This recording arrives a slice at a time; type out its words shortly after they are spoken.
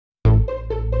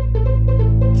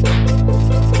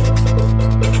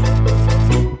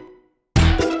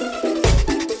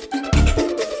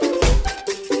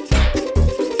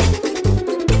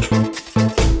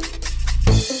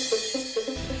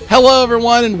Hello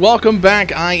everyone and welcome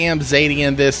back. I am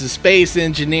Zadian, this is Space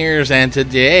Engineers, and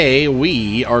today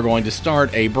we are going to start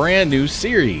a brand new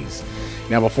series.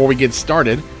 Now before we get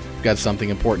started, I've got something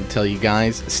important to tell you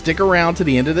guys. Stick around to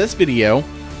the end of this video,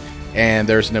 and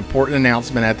there's an important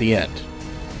announcement at the end.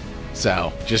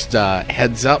 So, just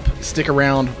heads up, stick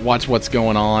around, watch what's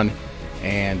going on,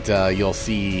 and you'll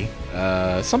see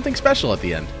something special at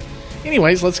the end.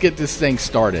 Anyways, let's get this thing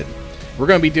started. We're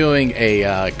going to be doing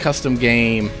a custom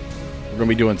game. We're going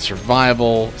to be doing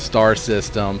survival, star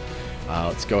system.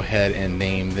 Let's go ahead and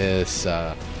name this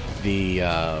come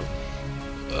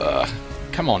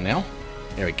on now.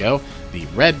 There we go. The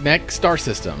Redneck Star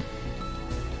System.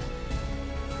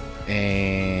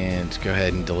 And go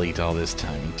ahead and delete all this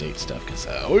time and date stuff because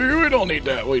we don't need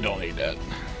that. We don't need that.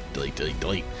 Delete, delete,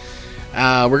 delete.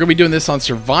 We're going to be doing this on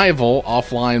survival,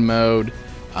 offline mode.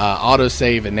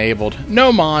 Autosave enabled,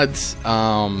 no mods.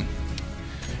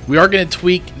 We are going to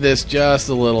tweak this just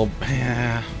a little.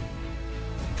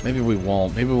 Maybe we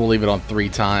won't. Maybe we'll leave it on 3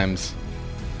 times.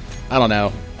 I don't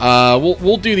know.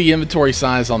 We'll do the inventory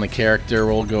size on the character.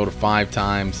 We'll go to 5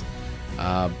 times.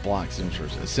 Blocks,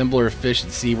 assembler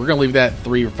efficiency. We're going to leave that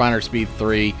 3. Refiner speed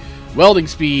 3. Welding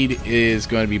speed is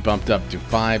going to be bumped up to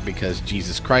 5 because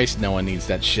Jesus Christ, no one needs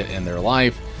that shit in their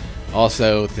life.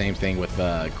 Also, same thing with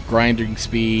grinding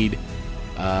speed,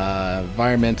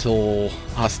 environmental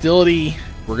hostility.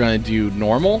 We're going to do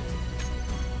normal.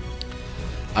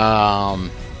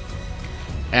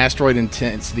 Asteroid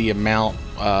intensity amount,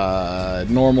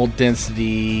 normal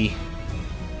density.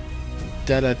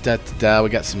 We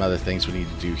got some other things we need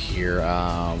to do here.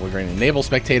 We're going to enable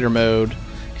spectator mode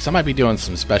because I might be doing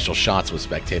some special shots with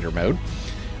spectator mode.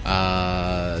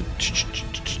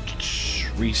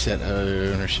 Reset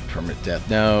ownership, permanent death,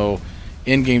 no.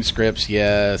 In-game scripts,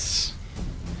 yes.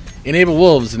 Enable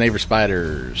wolves, enable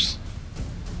spiders.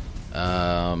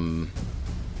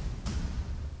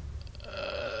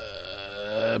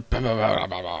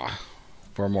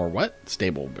 For more what?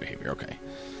 Stable behavior, okay.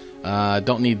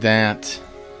 Don't need that.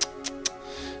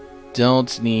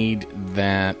 Don't need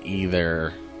that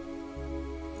either.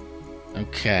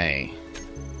 Okay.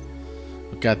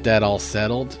 We've got that all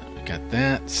settled. We got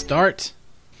that. Start.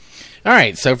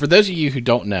 Alright, so for those of you who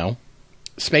don't know,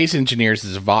 Space Engineers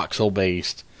is a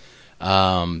voxel-based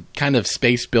kind of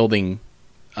space building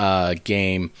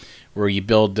game where you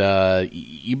build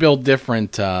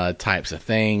different types of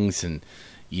things, and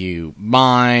you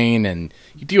mine, and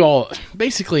you do all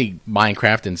basically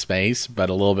Minecraft in space,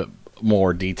 but a little bit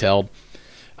more detailed.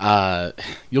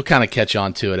 You'll kind of catch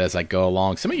on to it as I go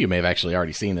along. Some of you may have actually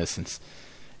already seen this, since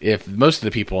if most of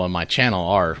the people on my channel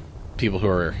are people who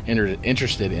are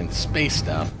interested in space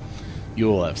stuff, you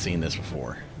will have seen this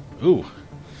before. Ooh.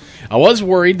 I was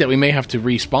worried that we may have to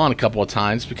respawn a couple of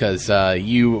times because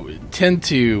you tend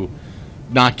to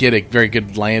not get a very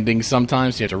good landing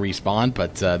sometimes. You have to respawn,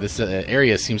 but this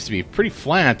area seems to be pretty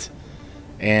flat,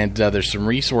 and there's some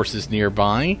resources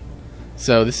nearby.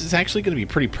 So this is actually going to be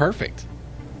pretty perfect.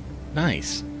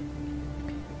 Nice.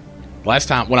 Last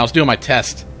time, when I was doing my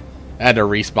test, I had to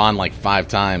respawn like 5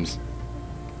 times.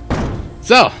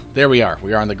 So, there we are.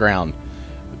 We are on the ground.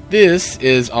 This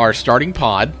is our starting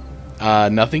pod.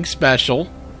 Nothing special.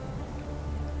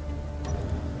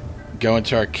 Go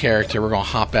into our character. We're going to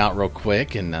hop out real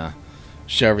quick and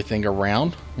show everything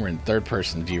around. We're in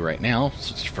third-person view right now,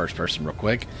 so it's first person real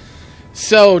quick.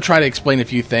 So, try to explain a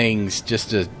few things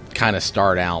just to kind of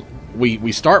start out.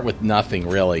 We start with nothing,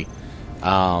 really.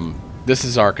 This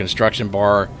is our construction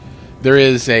bar. There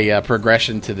is a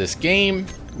progression to this game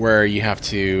where you have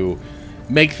to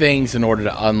make things in order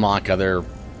to unlock other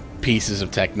pieces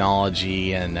of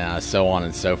technology and so on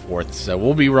and so forth. So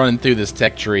we'll be running through this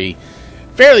tech tree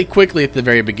fairly quickly at the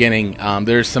very beginning.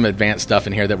 There's some advanced stuff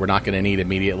in here that we're not going to need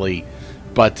immediately,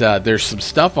 but there's some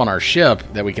stuff on our ship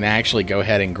that we can actually go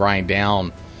ahead and grind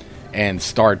down and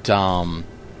start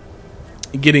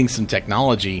getting some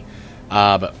technology.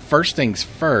 But first things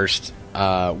first,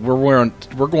 we're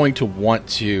going to want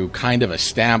to kind of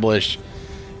establish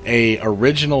a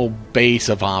original base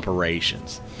of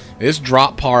operations. This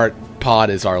drop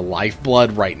pod is our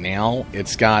lifeblood right now.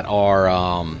 It's got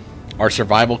our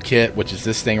survival kit, which is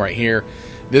this thing right here.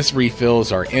 This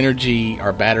refills our energy,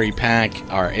 our battery pack,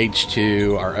 our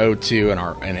H2, our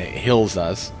O2, and it heals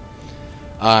us.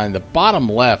 In the bottom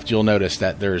left, you'll notice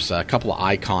that there's a couple of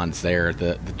icons there.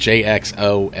 The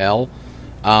JXOL.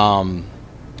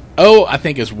 O, I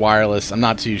think, is wireless. I'm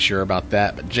not too sure about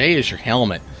that. But J is your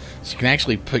helmet. So you can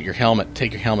actually put your helmet,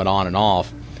 take your helmet on and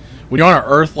off. When you're on an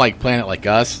Earth-like planet like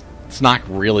us, it's not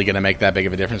really going to make that big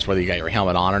of a difference whether you got your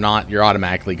helmet on or not. You're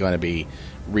automatically going to be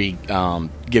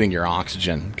getting your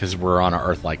oxygen because we're on an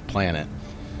Earth-like planet.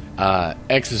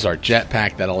 X is our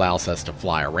jetpack that allows us to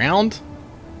fly around.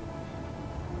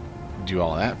 Do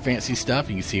all that fancy stuff.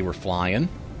 You can see we're flying.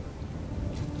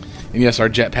 And yes, our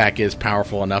jetpack is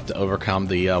powerful enough to overcome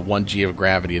the 1G of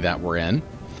gravity that we're in.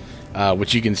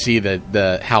 Which you can see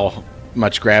how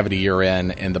much gravity you're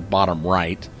in the bottom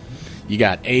right. You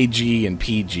got AG and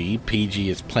PG. PG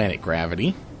is planet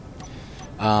gravity.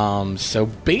 So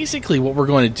basically what we're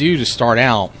going to do to start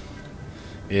out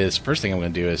is, first thing I'm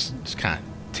going to do is just kind of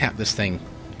tap this thing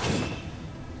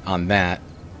on that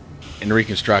and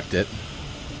reconstruct it.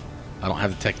 I don't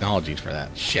have the technology for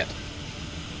that. Shit.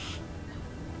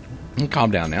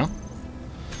 Calm down now.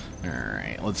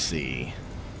 Alright, let's see.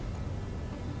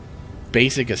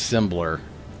 Basic assembler.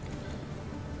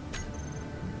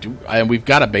 We've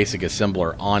got a basic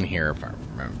assembler on here, if I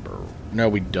remember. No,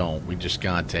 we don't. We just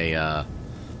got a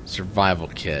survival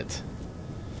kit.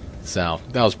 So,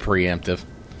 that was preemptive.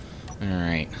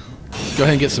 Alright. Go ahead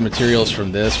and get some materials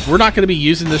from this. We're not going to be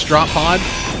using this drop pod.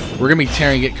 We're going to be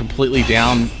tearing it completely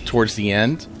down towards the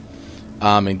end.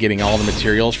 And getting all the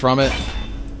materials from it.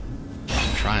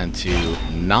 I'm trying to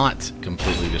not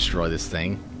completely destroy this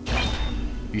thing.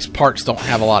 These parts don't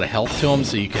have a lot of health to them,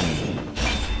 so you can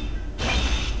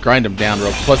grind them down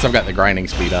real. Plus, I've got the grinding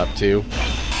speed up, too.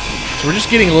 So we're just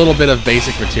getting a little bit of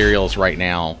basic materials right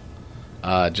now,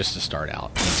 just to start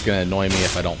out. It's going to annoy me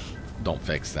if I don't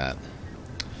fix that.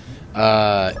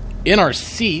 In our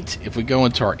seat, if we go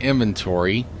into our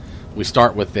inventory, we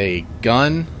start with a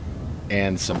gun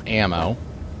and some ammo.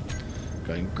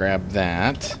 Go ahead and grab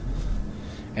that.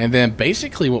 And then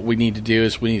basically what we need to do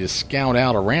is we need to scout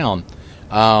out around.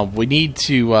 We need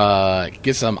to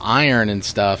get some iron and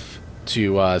stuff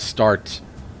to start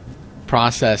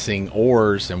processing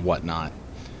ores and whatnot.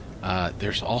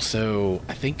 There's also,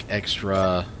 I think, an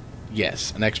extra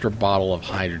bottle of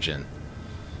hydrogen.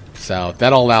 So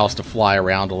that'll allow us to fly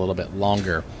around a little bit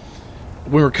longer.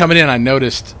 When we were coming in, I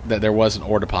noticed that there was an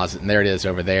ore deposit, and there it is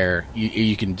over there.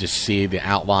 You can just see the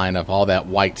outline of all that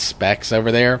white specks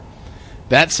over there.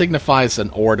 That signifies an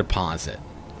ore deposit.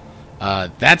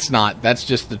 That's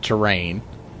just the terrain.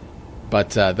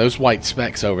 But those white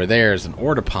specks over there is an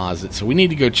ore deposit, so we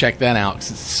need to go check that out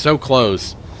because it's so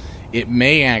close. It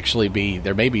may actually be,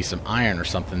 there may be some iron or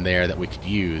something there that we could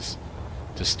use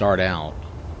to start out.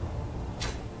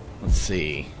 Let's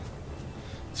see.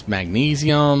 It's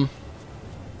magnesium.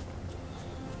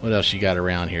 What else you got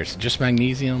around here? So just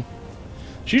magnesium?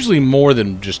 It's usually more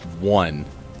than just one.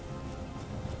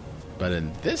 But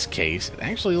in this case, it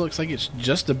actually looks like it's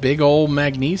just a big old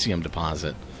magnesium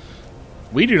deposit.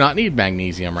 We do not need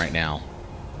magnesium right now.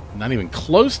 Not even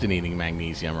close to needing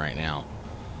magnesium right now.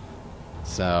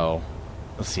 So,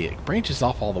 let's see. It branches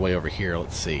off all the way over here.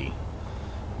 Let's see.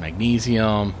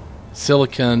 Magnesium,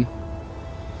 silicon.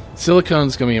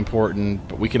 Silicon's going to be important,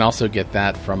 but we can also get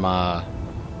that from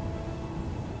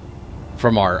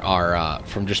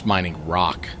from just mining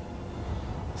rock.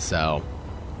 So,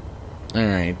 all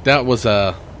right, that's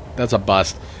a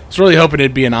bust. I was really hoping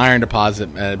it'd be an iron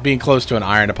deposit. Being close to an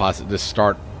iron deposit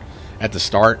at the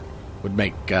start would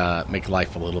make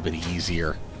life a little bit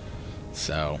easier.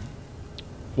 So,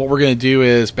 what we're gonna do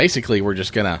is basically we're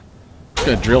just gonna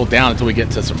drill down until we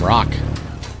get to some rock.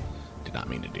 Did not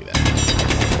mean to do that.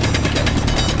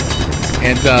 Okay.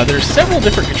 And there's several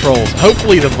different controls.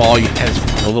 Hopefully the volume is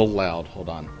a little loud. Hold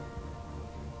on.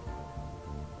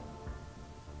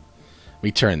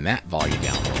 We turn that volume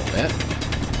down a little bit.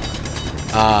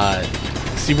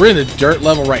 See, we're in the dirt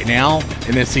level right now,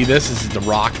 and then see, this is the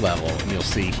rock level, and you'll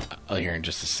see here in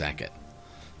just a second.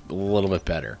 A little bit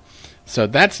better. So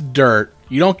that's dirt.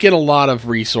 You don't get a lot of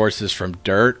resources from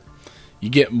dirt. You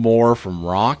get more from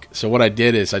rock. So what I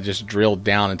did is I just drilled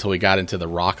down until we got into the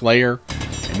rock layer,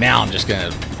 and now I'm just gonna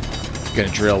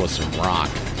drill with some rock.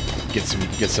 Get some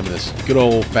of this good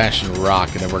old-fashioned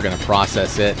rock, and then we're gonna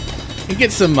process it and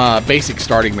get some basic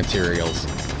starting materials.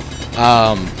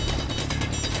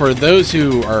 For those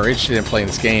who are interested in playing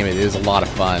this game, it is a lot of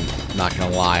fun. I'm not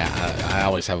gonna lie, I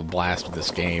always have a blast with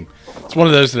this game. It's one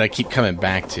of those that I keep coming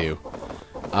back to. You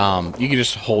can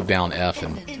just hold down F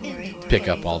and pick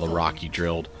up all the rock you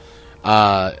drilled.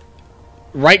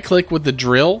 Right click with the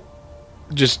drill,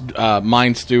 just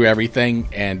mines through everything,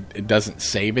 and it doesn't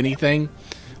save anything.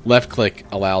 Left click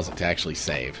allows it to actually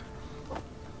save.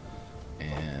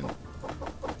 And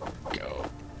go.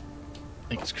 I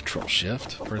think it's Control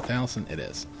Shift for 1,000. It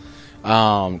is.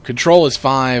 Control is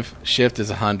 5, Shift is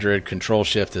 100, Control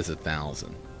Shift is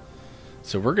 1,000.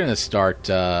 So we're going to start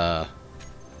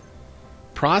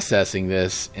processing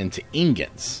this into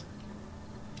ingots.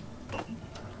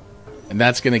 And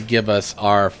that's going to give us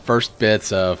our first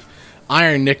bits of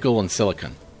iron, nickel, and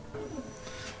silicon.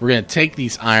 We're going to take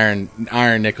these iron,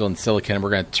 nickel, and silicon, and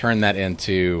we're going to turn that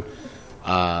into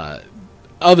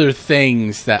other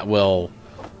things that will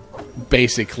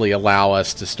basically allow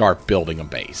us to start building a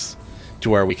base to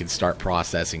where we can start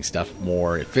processing stuff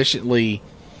more efficiently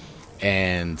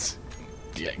and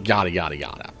yada, yada,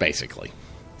 yada, basically.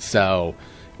 So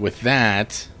with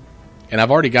that, and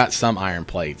I've already got some iron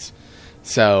plates.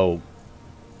 So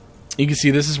you can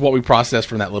see this is what we processed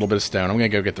from that little bit of stone. I'm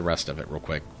going to go get the rest of it real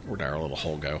quick. Where'd our little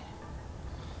hole go?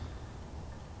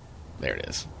 There it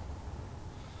is.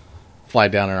 Fly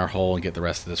down in our hole and get the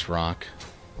rest of this rock.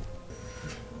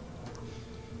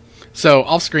 So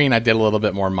off screen I did a little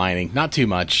bit more mining. Not too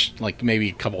much, like maybe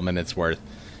a couple minutes worth.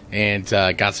 And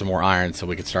got some more iron so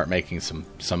we could start making some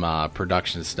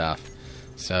production stuff.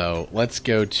 So let's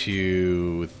go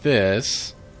to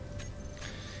this.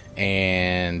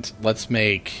 And let's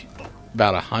make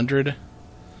about 100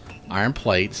 iron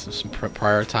plates. Let's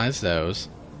prioritize those.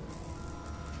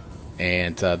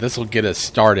 And this will get us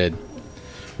started.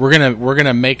 We're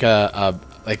gonna make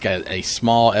a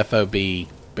small FOB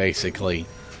basically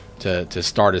to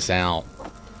start us out,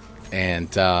 and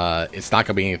it's not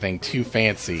gonna be anything too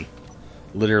fancy.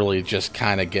 Literally just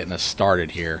kind of getting us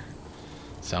started here.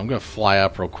 So I'm gonna fly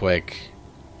up real quick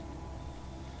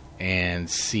and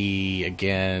see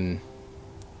again.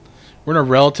 We're in a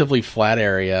relatively flat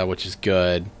area, which is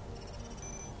good.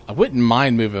 I wouldn't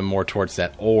mind moving more towards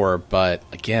that ore, but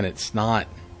again, it's not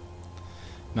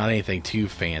anything too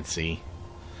fancy.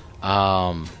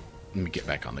 Let me get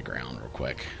back on the ground real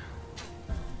quick.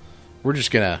 We're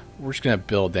just gonna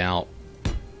build out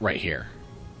right here.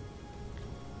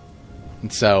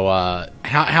 And so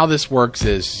how this works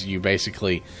is you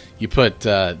basically put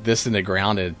this in the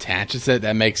ground, it attaches it,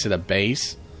 that makes it a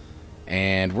base,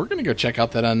 and we're gonna go check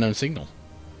out that unknown signal.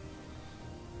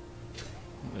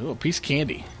 Oh, a piece of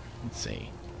candy. Let's see.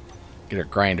 Get our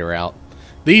grinder out.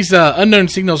 These unknown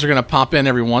signals are going to pop in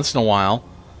every once in a while,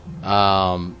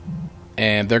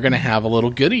 and they're going to have a little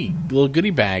goodie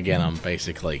bag in them,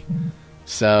 basically.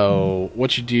 So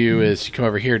what you do is you come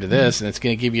over here to this, and it's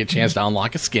going to give you a chance to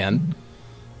unlock a skin.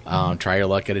 Try your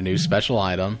luck at a new special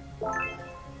item.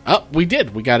 Oh, we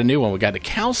did. We got a new one. We got a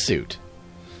cow suit,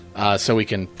 so we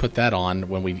can put that on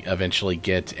when we eventually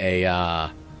get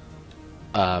a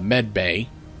med bay.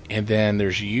 And then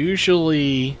there's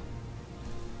usually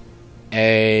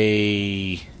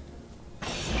a...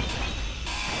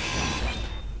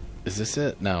 Is this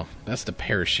it? No, that's the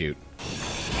parachute.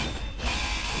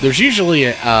 There's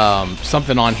usually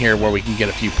something on here where we can get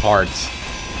a few parts.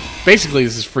 Basically,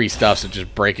 this is free stuff, so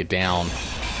just break it down.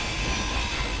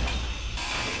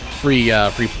 Free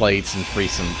plates and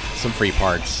some free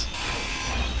parts.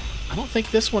 I don't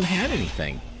think this one had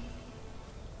anything.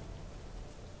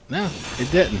 No, it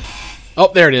didn't.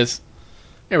 Oh, there it is.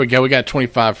 There we go. We got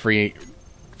 25 free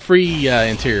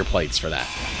interior plates for that.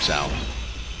 So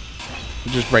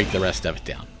we'll just break the rest of it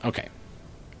down. Okay.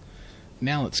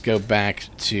 Now let's go back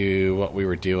to what we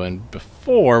were doing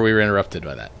before we were interrupted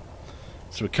by that.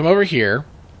 So we come over here,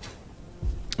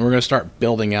 and we're going to start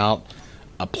building out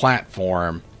a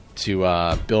platform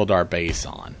to build our base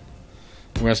on.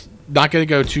 We're not going to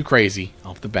go too crazy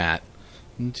off the bat.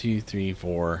 1, 2, 3,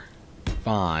 4,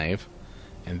 5,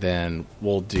 and then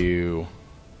we'll do,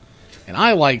 and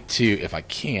I like to, if I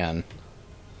can,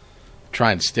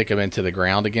 try and stick them into the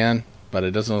ground again, but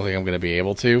it doesn't look like I'm going to be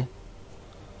able to.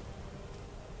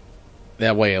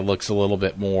 That way it looks a little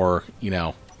bit more,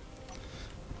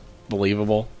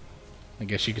 believable, I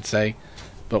guess you could say.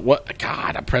 But what,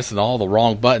 God, I'm pressing all the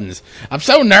wrong buttons. I'm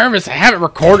so nervous, I haven't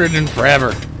recorded in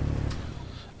forever.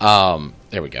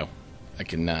 There we go. I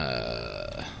can,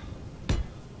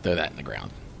 throw that in the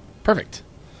ground. Perfect.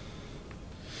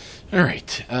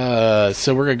 Alright,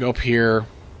 so we're going to go up here,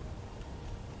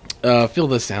 fill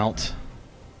this out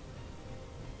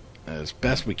as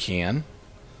best we can.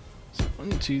 So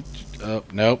 1, 2, 3, oh,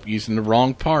 nope, using the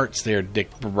wrong parts there,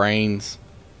 dick brains.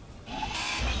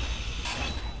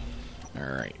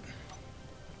 Alright.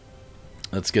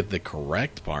 Let's get the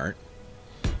correct part,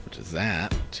 which is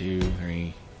that. 2,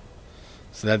 3.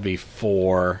 So that'd be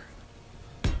 4,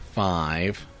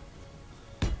 5.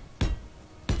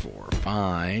 4,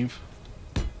 5.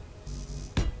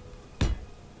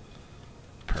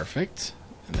 Perfect.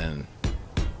 And then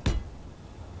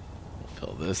we'll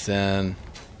fill this in.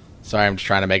 Sorry, I'm just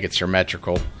trying to make it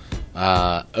symmetrical.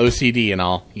 OCD and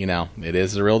all, it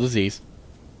is a real disease.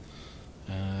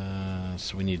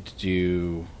 So we need to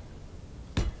do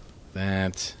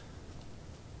that.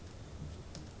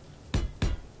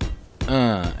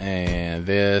 And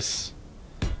this.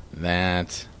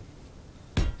 that,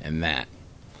 and that.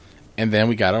 And then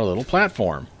we got our little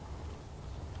platform.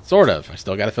 Sort of. I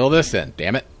still got to fill this in.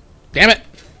 Damn it. Damn it!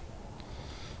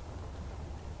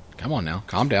 Come on now.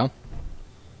 Calm down.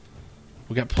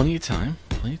 We got plenty of time.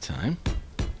 Plenty of time.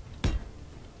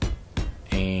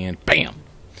 And bam!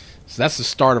 So that's the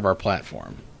start of our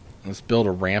platform. Let's build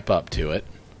a ramp up to it.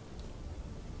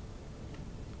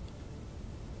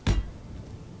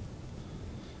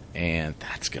 And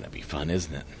that's going to be fun,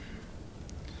 isn't it?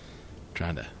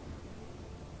 Trying to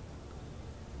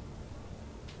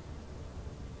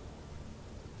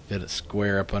fit a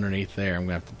square up underneath there. I'm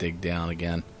going to have to dig down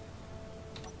again.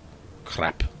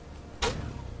 Crap.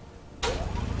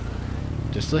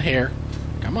 Just a hair.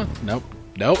 Come on. Nope.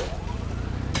 Nope.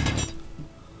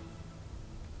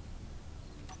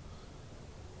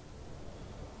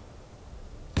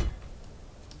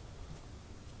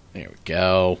 There we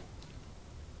go.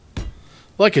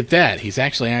 Look at that. He's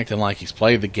actually acting like he's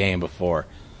played the game before.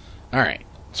 Alright.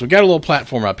 So we got a little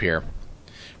platform up here.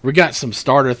 We got some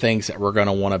starter things that we're going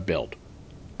to want to build.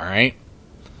 Alright?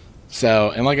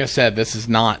 So, and like I said, this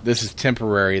is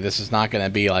temporary. This is not going to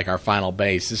be like our final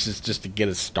base. This is just to get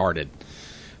us started.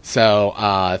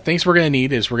 So, things we're going to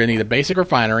need is we're going to need a basic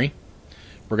refinery.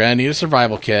 We're going to need a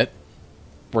survival kit.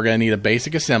 We're going to need a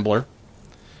basic assembler.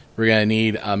 We're going to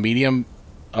need a medium,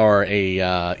 or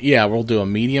a, yeah, we'll do a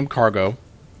medium cargo.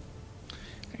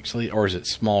 Actually, or is it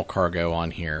small cargo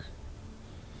on here?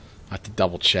 I have to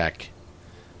double check.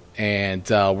 And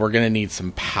we're going to need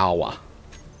some power.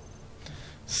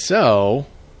 So,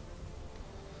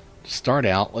 to start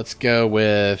out, let's go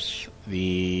with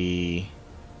the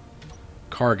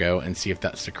cargo and see if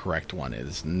that's the correct one. It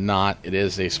is not. It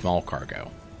is a small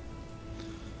cargo.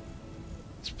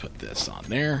 Let's put this on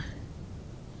there.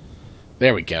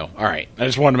 There we go. Alright, I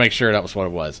just wanted to make sure that was what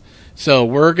it was. So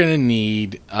we're going to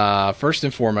need, first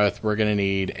and foremost, we're going to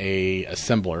need a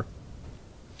assembler.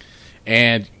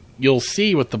 And you'll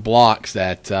see with the blocks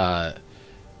that,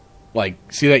 like,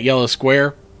 see that yellow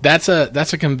square? That's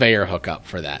a conveyor hookup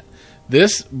for that.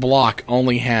 This block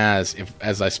only has,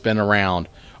 as I spin around,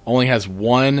 only has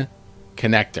one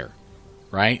connector,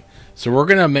 right? So we're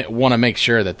going to want to make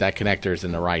sure that that connector is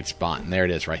in the right spot. And there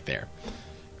it is right there.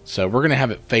 So we're going to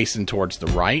have it facing towards the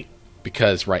right,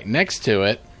 because right next to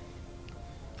it,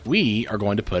 we are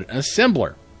going to put an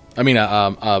assembler. I mean,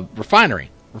 a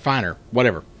refinery. Refiner.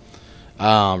 Whatever.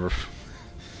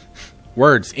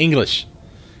 Words. English.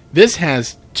 This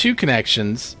has two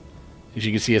connections. As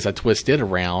you can see as I twist it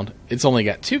around, it's only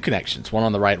got two connections. One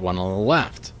on the right, one on the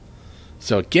left.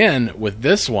 So again, with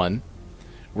this one,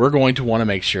 we're going to want to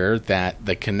make sure that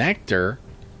the connector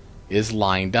is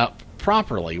lined up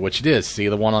properly, which it is. See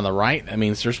the one on the right? That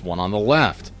means there's one on the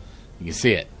left. You can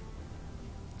see it.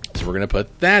 So we're going to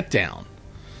put that down.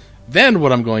 Then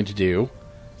what I'm going to do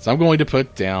is I'm going to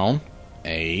put down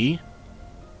a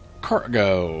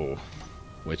cargo,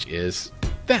 which is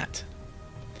that.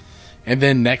 And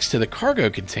then next to the cargo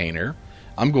container,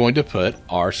 I'm going to put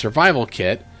our survival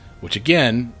kit, which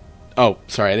again, oh,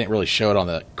 sorry, I didn't really show it on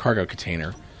the cargo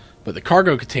container, but the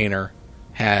cargo container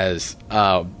has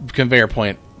a conveyor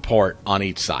port on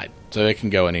each side, so it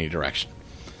can go in any direction.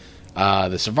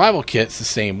 The survival kit's the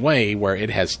same way, where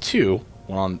it has two,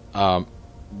 one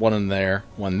in there,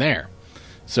 one there.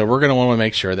 So we're going to want to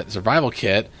make sure that the survival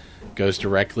kit goes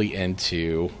directly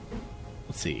into,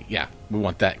 let's see, yeah, we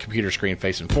want that computer screen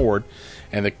facing forward,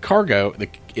 and the cargo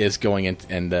is going in,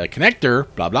 and the connector,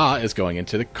 blah blah, is going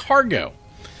into the cargo.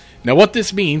 Now what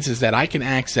this means is that I can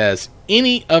access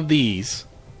any of these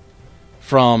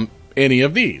from any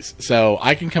of these. So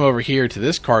I can come over here to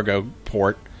this cargo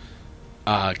port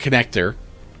connector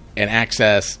and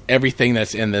access everything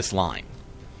that's in this line.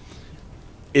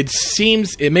 It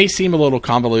may seem a little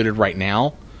convoluted right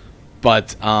now,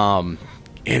 but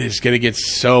it is going to get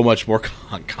so much more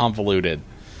convoluted.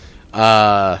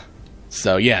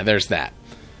 So yeah, there's that.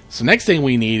 So next thing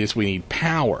we need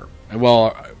power.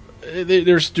 Well,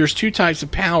 there's two types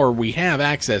of power we have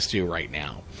access to right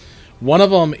now. One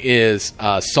of them is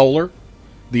solar.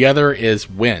 The other is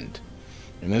wind.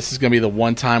 And this is going to be the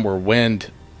one time where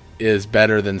wind is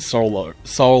better than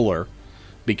solar,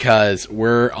 because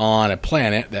we're on a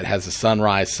planet that has a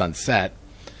sunrise, sunset.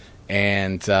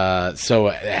 And so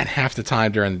at half the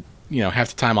time half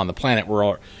the time on the planet,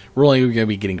 we're only going to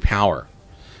be getting power.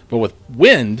 But with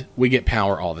wind, we get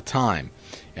power all the time.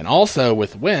 And also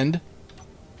with wind,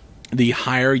 the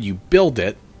higher you build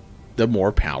it, the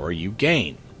more power you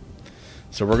gain.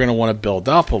 So we're going to want to build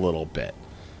up a little bit.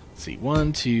 Let's see,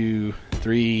 1, 2,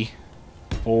 3,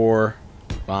 4,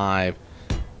 5,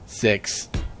 6,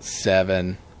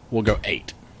 7. We'll go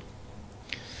 8.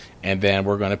 And then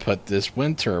we're going to put this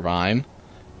wind turbine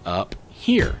up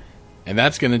here. And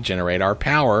that's going to generate our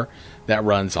power that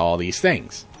runs all these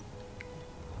things.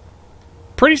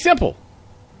 Pretty simple.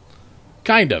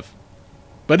 Kind of.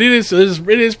 But it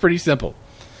is pretty simple.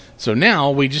 So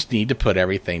now we just need to put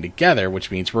everything together,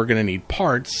 which means we're going to need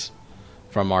parts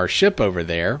from our ship over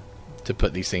there to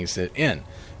put these things in.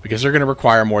 Because they're going to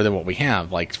require more than what we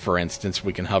have. Like, for instance,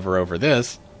 we can hover over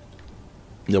this,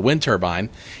 the wind turbine,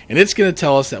 and it's going to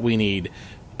tell us that we need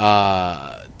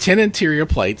 10 interior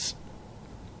plates,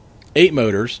 8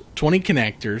 motors, 20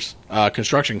 connectors,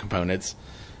 construction components,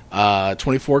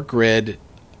 24 grid,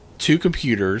 2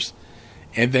 computers,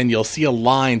 and then you'll see a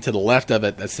line to the left of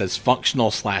it that says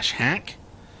functional/hack.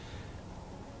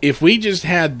 If we just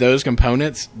had those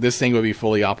components, this thing would be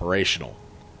fully operational.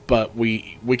 But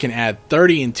we can add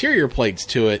 30 interior plates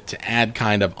to it to add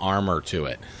kind of armor to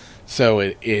it. So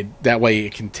it that way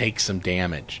it can take some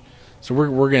damage. So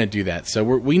we're going to do that. So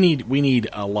we need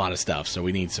a lot of stuff. So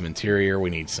we need some interior, we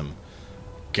need some...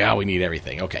 God, we need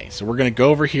everything. Okay, so we're going to go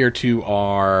over here to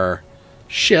our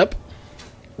ship,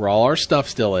 where all our stuff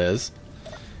still is.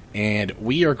 And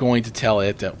we are going to tell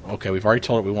it that, okay, we've already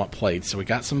told it we want plates, so we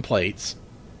got some plates.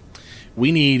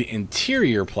 We need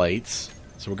interior plates,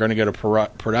 so we're going to go to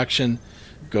production,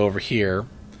 go over here.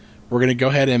 We're going to go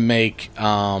ahead and make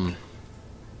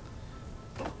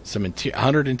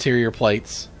 100 interior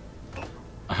plates,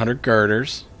 100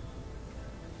 girders,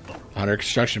 100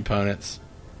 construction components,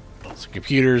 some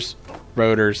computers,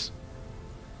 rotors,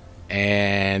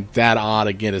 and that ought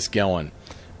to get us going.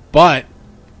 But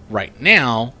right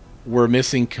now, we're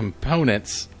missing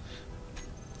components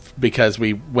because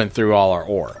we went through all our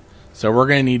ore. So we're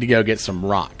going to need to go get some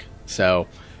rock. So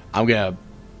I'm going to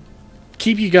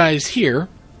keep you guys here,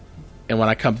 and when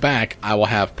I come back, I will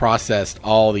have processed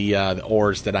all the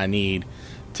ores that I need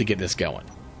to get this going.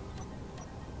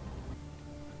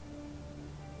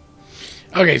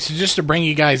 Okay, so just to bring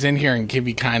you guys in here and give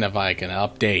you kind of like an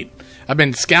update. I've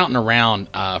been scouting around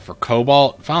for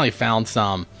cobalt. Finally found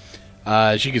some.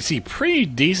 As you can see, pretty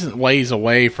decent ways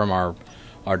away from our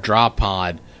drop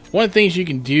pod. One of the things you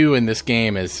can do in this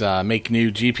game is make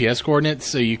new GPS coordinates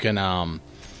so you can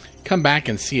come back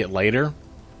and see it later.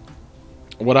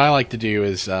 What I like to do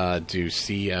is do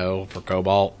CO for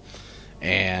cobalt,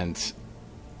 and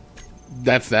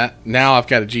that's that. Now I've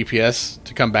got a GPS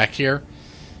to come back here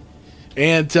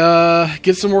and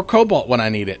get some more cobalt when I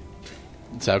need it.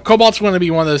 So cobalt's going to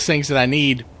be one of those things that I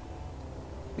need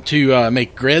to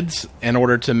make grids in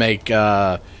order to make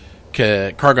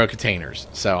cargo containers.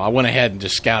 So I went ahead and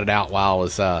just scouted out while I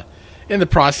was in the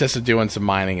process of doing some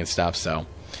mining and stuff. So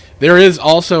there is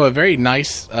also a very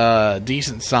nice,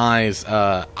 decent size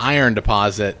iron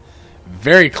deposit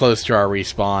very close to our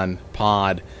respawn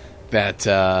pod that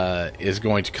is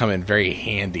going to come in very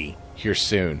handy here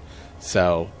soon.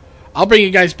 So I'll bring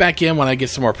you guys back in when I get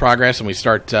some more progress and we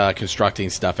start constructing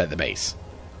stuff at the base.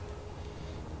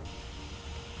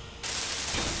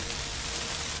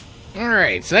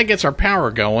 Alright, so that gets our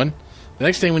power going. The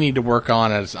next thing we need to work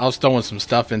on is I was throwing some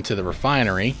stuff into the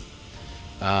refinery.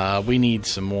 We need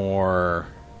some more...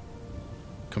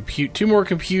 2 more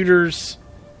computers,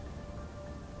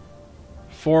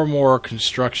 4 more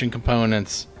construction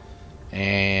components,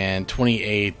 and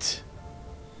 28...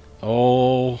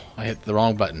 Oh, I hit the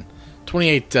wrong button.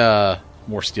 28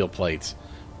 more steel plates.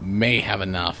 May have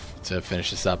enough to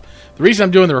finish this up. The reason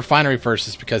I'm doing the refinery first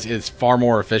is because it's far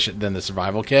more efficient than the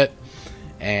survival kit.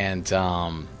 And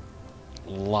a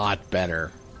lot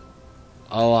better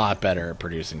at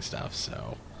producing stuff.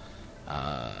 So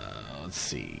let's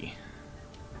see,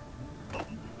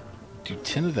 do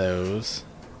 10 of those.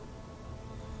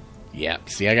 Yep,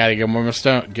 see, I gotta get more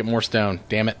stone.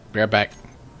 Damn it, be right back.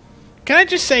 Can I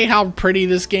just say how pretty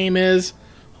this game is?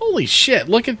 Holy shit,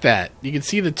 look at that. You can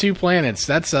see the 2 planets.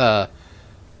 That's I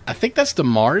think that's the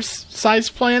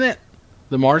Mars-sized planet.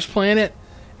 The Mars planet.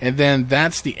 And then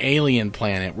that's the alien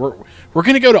planet. We're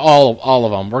going to go to all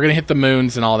of them. We're going to hit the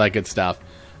moons and all that good stuff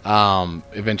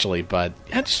eventually. But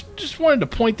I just wanted to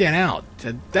point that out.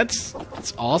 That's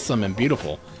awesome and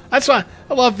beautiful. That's why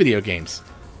I love video games.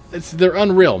 They're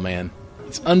unreal, man.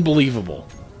 It's unbelievable.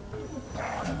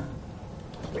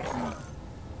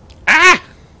 Ah!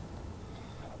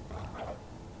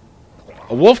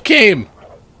 A wolf came.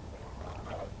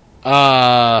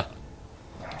 I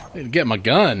need to get my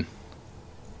gun.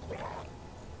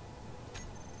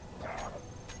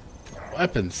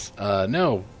 Weapons.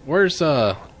 No. Where's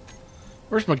my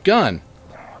gun?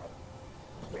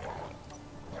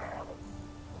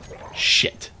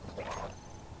 Shit.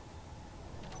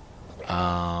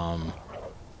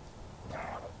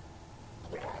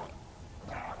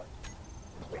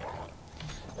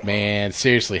 Man,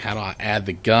 seriously, how do I add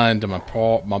the gun to my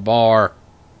bar?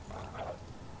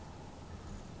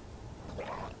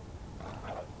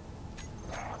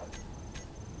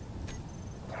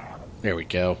 There we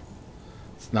go.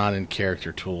 It's not in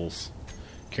character tools.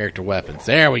 Character weapons.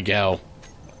 There we go.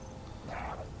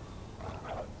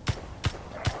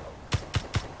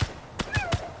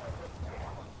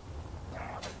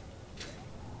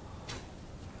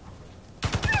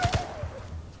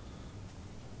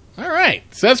 Alright,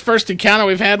 so that's the first encounter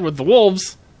we've had with the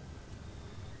wolves.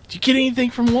 Did you get anything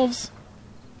from wolves?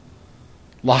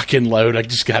 Lock and load, I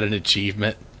just got an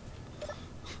achievement.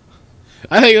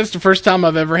 I think that's the first time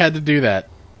I've ever had to do that.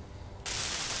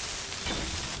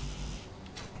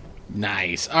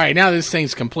 Nice. Alright, now this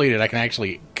thing's completed, I can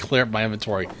actually clear up my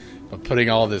inventory by putting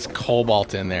all this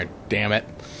cobalt in there. Damn it.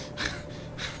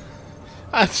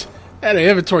 I had an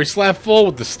inventory slap full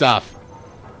with the stuff.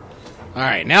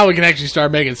 Alright, now we can actually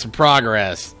start making some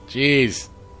progress. Jeez.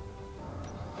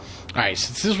 Alright,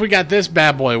 so since we got this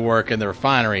bad boy working, the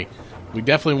refinery, we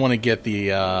definitely want to get the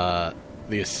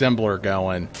assembler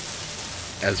going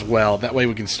as well. That way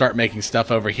we can start making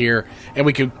stuff over here, and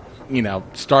we can, you know,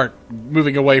 start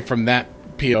moving away from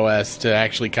that POS to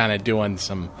actually kind of doing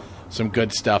some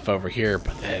good stuff over here.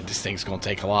 But this thing's going to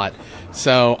take a lot.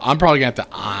 So I'm probably going to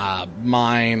have to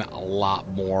mine a lot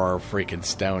more freaking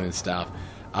stone and stuff.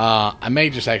 I may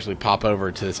just actually pop over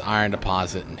to this iron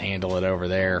deposit and handle it over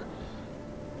there.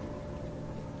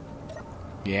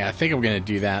 Yeah, I think I'm going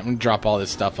to do that. I'm going to drop all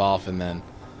this stuff off, and then...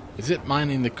 Is it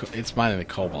mining the... It's mining the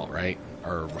cobalt, right?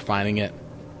 Or refining it?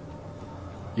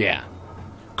 Yeah.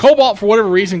 Cobalt, for whatever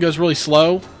reason, goes really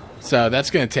slow. So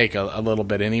that's going to take a little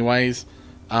bit anyways.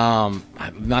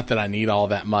 Not that I need all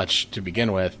that much to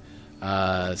begin with.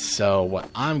 So what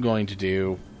I'm going to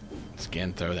do... is,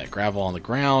 again, throw that gravel on the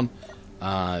ground.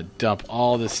 Dump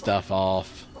all this stuff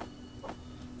off.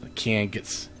 I can get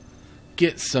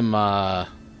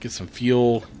some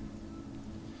fuel,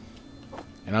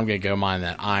 and I'm gonna go mine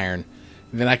that iron.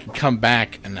 And then I can come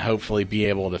back and hopefully be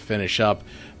able to finish up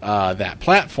that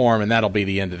platform, and that'll be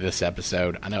the end of this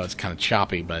episode. I know it's kind of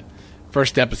choppy, but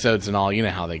first episodes and all, you know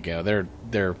how they go.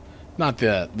 They're not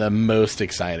the most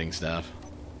exciting stuff.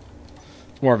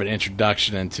 It's more of an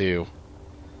introduction into,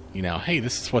 you know, hey,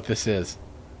 this is what this is.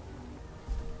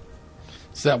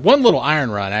 So that one little iron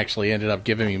run actually ended up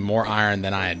giving me more iron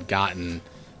than I had gotten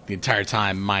the entire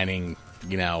time mining,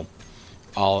 you know,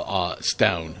 all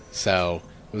stone. So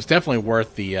it was definitely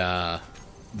worth the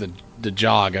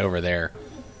jog over there,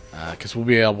 because we'll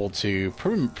be able to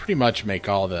pretty much make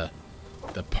all the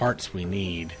parts we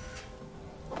need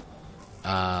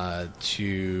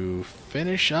to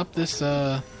finish up this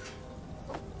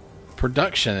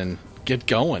production and get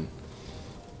going.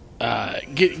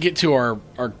 Get to our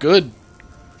good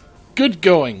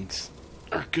goings.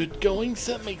 Our good goings?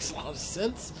 That makes a lot of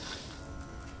sense.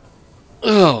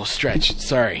 Oh, stretch.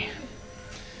 Sorry.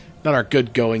 Not our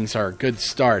good goings, our good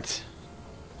starts.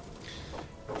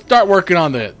 Start working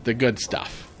on the good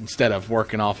stuff instead of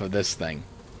working off of this thing.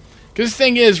 Because this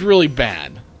thing is really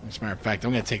bad. As a matter of fact,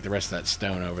 I'm going to take the rest of that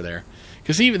stone over there.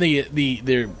 Because even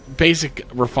the basic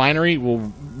refinery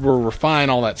will refine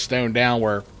all that stone down,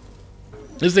 where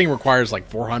this thing requires like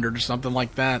 400 or something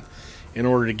like that in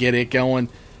order to get it going.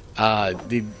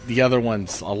 The other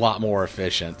one's a lot more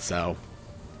efficient. So,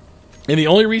 and the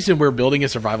only reason we're building a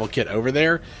survival kit over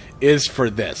there is for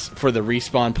this, for the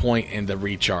respawn point and the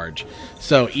recharge.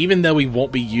 So even though we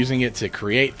won't be using it to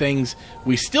create things,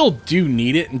 we still do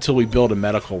need it until we build a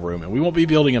medical room, and we won't be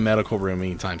building a medical room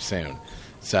anytime soon.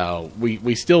 So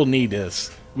we still need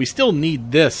this. We still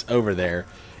need this over there.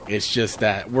 It's just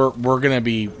that we're going to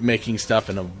be making stuff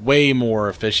in a way more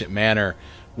efficient manner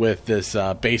with this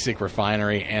basic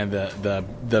refinery and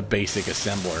the basic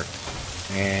assembler.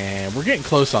 And we're getting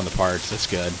close on the parts. That's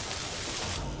good.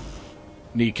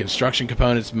 Need construction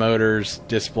components, motors,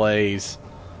 displays,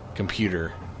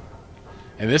 computer.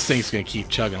 And this thing's going to keep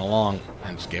chugging along.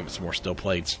 I just gave it some more steel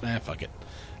plates. Fuck it.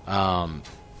 Let's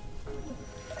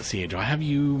see. Do I have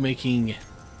you making...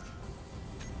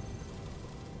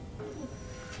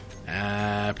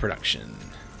 production.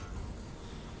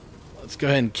 Let's go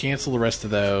ahead and cancel the rest of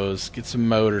those. Get some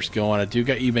motors going. I do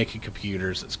got you making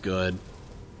computers. That's good.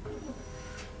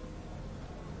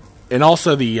 And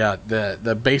also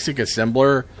the basic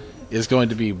assembler is going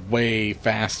to be way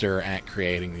faster at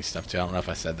creating these stuff too. I don't know if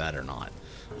I said that or not.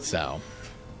 So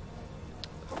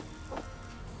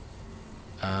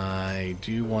I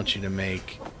do want you to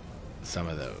make some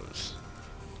of those.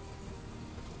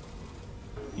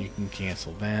 You can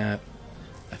cancel that.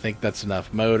 I think that's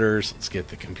enough motors. Let's get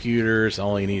the computers. I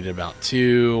only needed about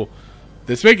 2.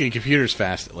 That's making computers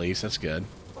fast, at least. That's good.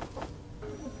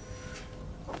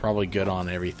 probably good on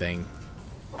everything.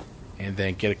 And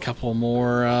then get a couple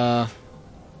more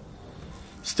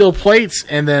steel plates,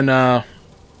 and then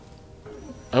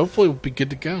hopefully we'll be good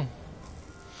to go.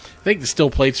 I think the steel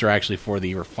plates are actually for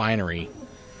the refinery,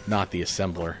 not the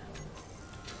assembler.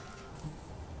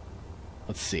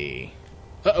 Let's see.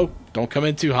 Uh-oh, don't come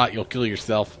in too hot, you'll kill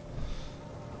yourself.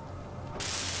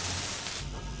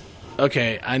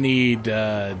 Okay, I need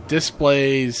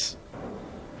displays.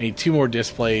 I need 2 more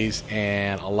displays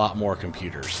and a lot more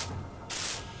computers.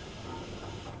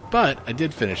 But I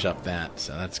did finish up that,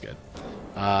 so that's good.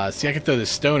 See, I can throw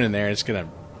this stone in there, and it's going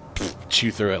to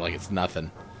chew through it like it's nothing.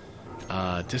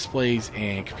 Displays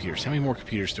and computers. How many more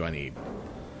computers do I need?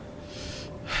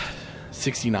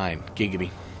 69.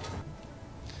 Giggity.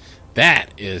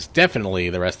 That is definitely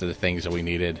the rest of the things that we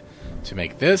needed to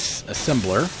make this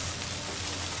assembler.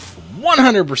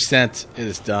 100% it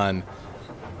is done.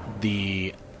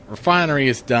 The refinery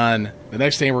is done. The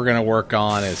next thing we're going to work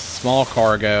on is small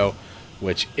cargo,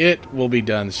 which it will be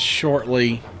done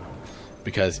shortly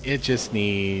because it just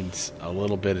needs a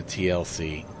little bit of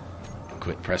TLC.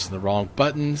 Quit pressing the wrong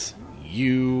buttons,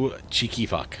 you cheeky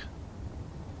fuck.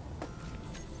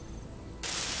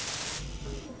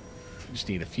 Just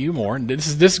need a few more. And this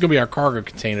is going to be our cargo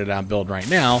container that I'm building right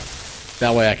now.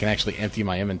 That way I can actually empty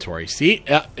my inventory. See,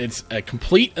 it's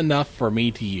complete enough for me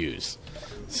to use.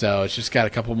 So it's just got a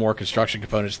couple more construction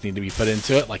components that need to be put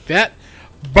into it, like that.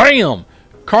 Bam!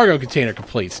 Cargo container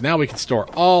complete. So now we can store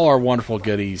all our wonderful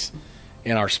goodies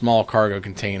in our small cargo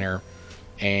container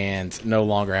and no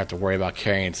longer have to worry about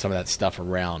carrying some of that stuff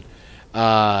around.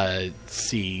 Let's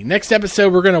see. Next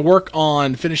episode, we're going to work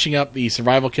on finishing up the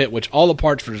survival kit, which all the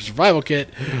parts for the survival kit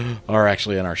are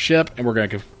actually in our ship, and we're going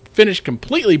to finish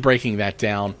completely breaking that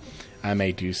down. I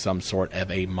may do some sort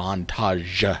of a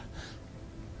montage.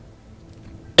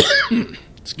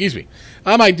 Excuse me.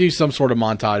 I might do some sort of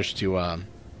montage to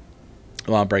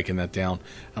while I'm breaking that down.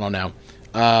 I don't know.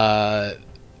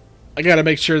 I got to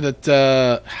make sure that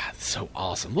it's so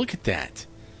awesome. Look at that.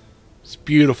 It's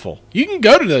beautiful. You can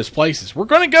go to those places. We're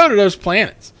going to go to those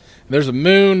planets. There's a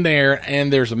moon there,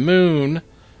 and there's a moon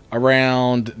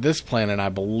around this planet, I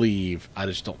believe. I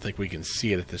just don't think we can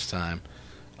see it at this time.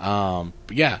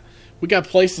 But yeah, we got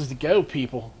places to go,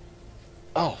 people.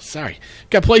 Oh, sorry.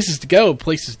 Got places to go,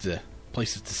 places to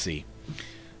see.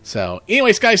 So,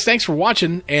 anyways, guys, thanks for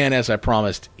watching. And as I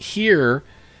promised, here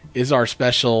is our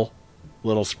special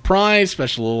little surprise,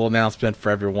 special little announcement for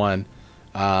everyone.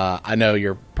 I know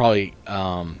you're probably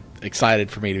excited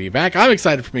for me to be back. I'm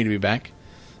excited for me to be back.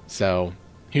 So,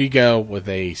 here you go with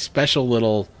a special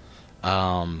little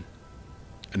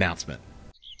announcement.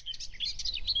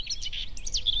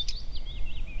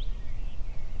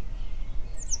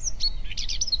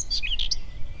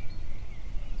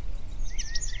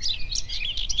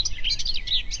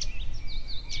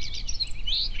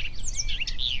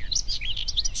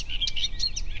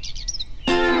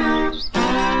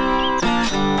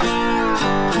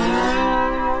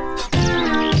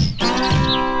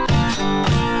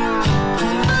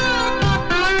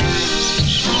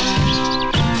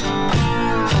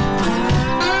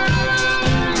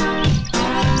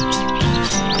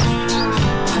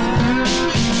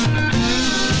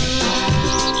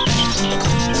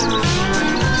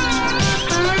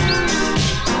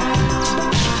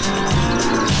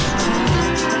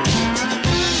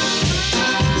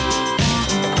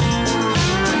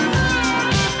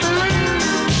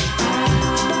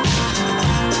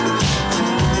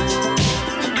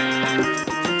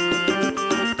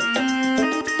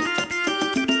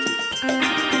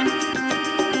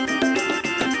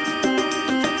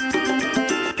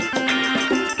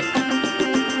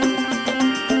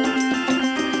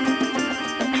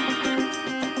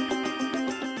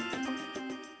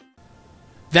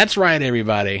 That's right,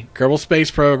 everybody. Kerbal Space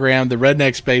Program, the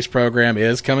Redneck Space Program,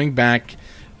 is coming back.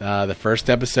 The first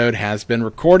episode has been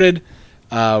recorded.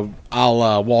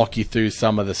 I'll walk you through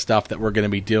some of the stuff that we're going to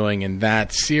be doing in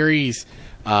that series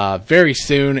very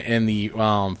soon in the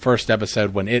first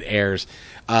episode when it airs.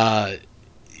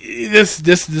 This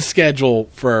is the schedule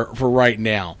for right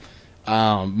now.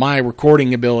 My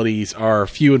recording abilities are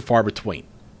few and far between.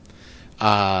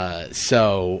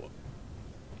 So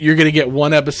you're going to get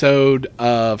one episode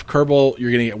of Kerbal.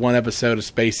 You're going to get one episode of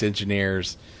Space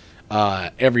Engineers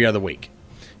every other week.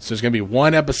 So there's going to be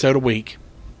one episode a week.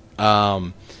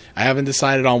 I haven't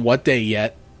decided on what day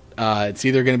yet.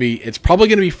 It's probably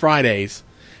going to be Fridays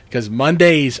because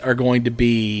Mondays are going to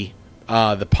be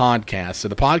the podcast. So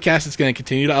the podcast is going to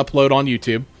continue to upload on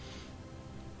YouTube.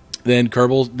 Then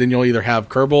you'll either have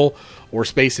Kerbal or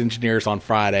Space Engineers on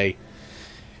Friday.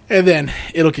 And then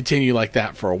it'll continue like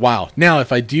that for a while. Now,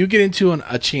 if I do get into an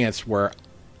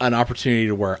opportunity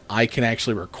to where I can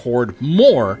actually record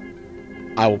more,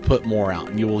 I will put more out.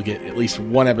 And you will get at least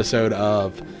one episode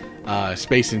of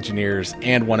Space Engineers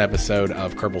and one episode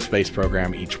of Kerbal Space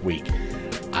Program each week.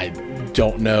 I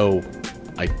don't know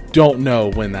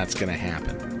when that's going to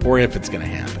happen, or if it's going to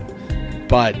happen.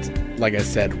 But like I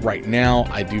said, right now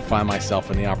I do find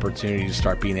myself in the opportunity to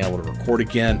start being able to record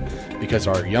again, because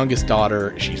our youngest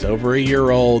daughter, she's over a year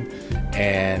old,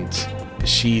 and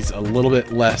she's a little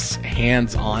bit less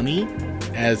hands-on-y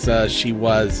as she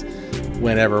was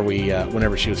whenever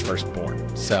she was first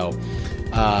born. So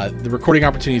the recording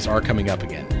opportunities are coming up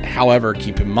again. However,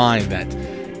 keep in mind that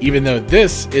even though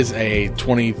this is a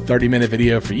 20-30 minute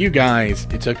video for you guys,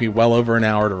 it took me well over an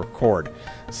hour to record.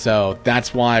 So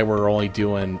that's why we're only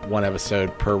doing one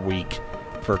episode per week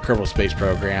for Kerbal Space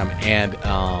Program, and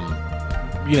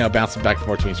bouncing back and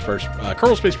forth between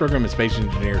Kerbal Space Program and Space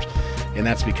Engineers. And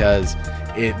that's because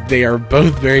they are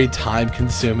both very time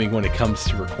consuming when it comes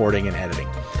to recording and editing.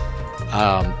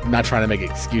 I'm not trying to make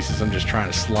excuses. I'm just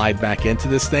trying to slide back into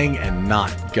this thing and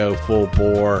not go full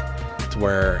bore to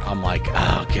where I'm like,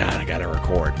 oh god, I gotta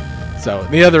record. So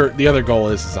the other goal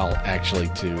is I'll actually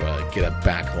to get a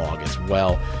backlog as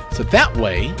well, so that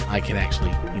way I can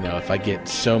actually, if I get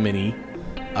so many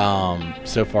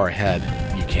so far ahead,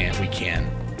 we can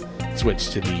switch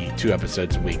to the 2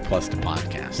 episodes a week plus the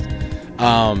podcast.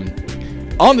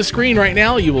 On the screen right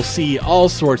now, you will see all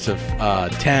sorts of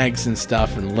tags and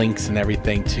stuff and links and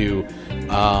everything to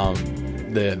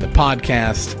the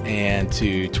podcast and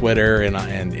to Twitter and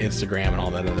Instagram and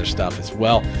all that other stuff as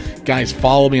well. Guys,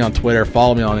 follow me on Twitter,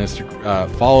 follow me on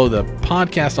Instagram, follow the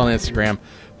podcast on Instagram,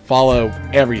 follow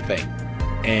everything.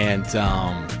 And,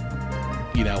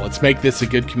 let's make this a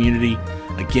good community.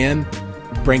 Again,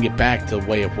 bring it back to the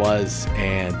way it was.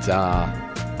 And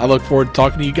I look forward to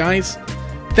talking to you guys.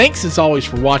 Thanks as always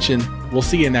for watching. We'll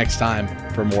see you next time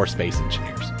for more Space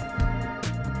Engineers.